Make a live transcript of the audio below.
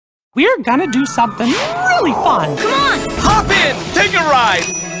We're gonna do something really fun. Come on! Hop in! Take a ride!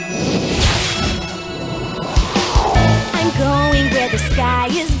 I'm going where the sky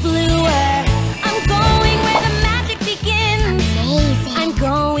is bluer. I'm going where the magic begins. Amazing. I'm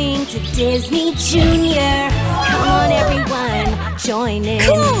going to Disney Junior. Come on, everyone, join in.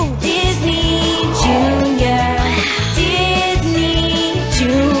 Cool. Disney Junior. Disney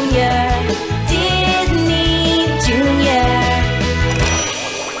Junior. Disney Junior.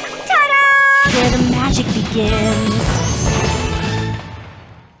 Ta-da! Where the magic begins.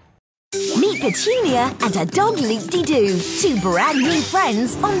 Meet Petunia and her dog Loop-de-Doo, two brand new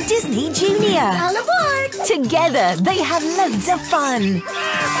friends on Disney Junior. All aboard! Together, they have loads of fun.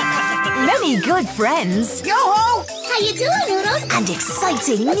 Many good friends. Yo-ho! How you doing, Noodles? And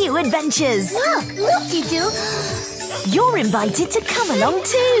exciting new adventures. Look, Loop-de-Doo. You're invited to come along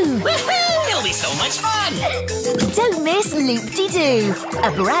too. It'll be so much fun! Don't miss Loop-de-Doo,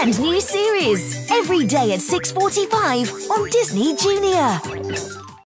 a brand new series. Every day at 6:45 on Disney Junior.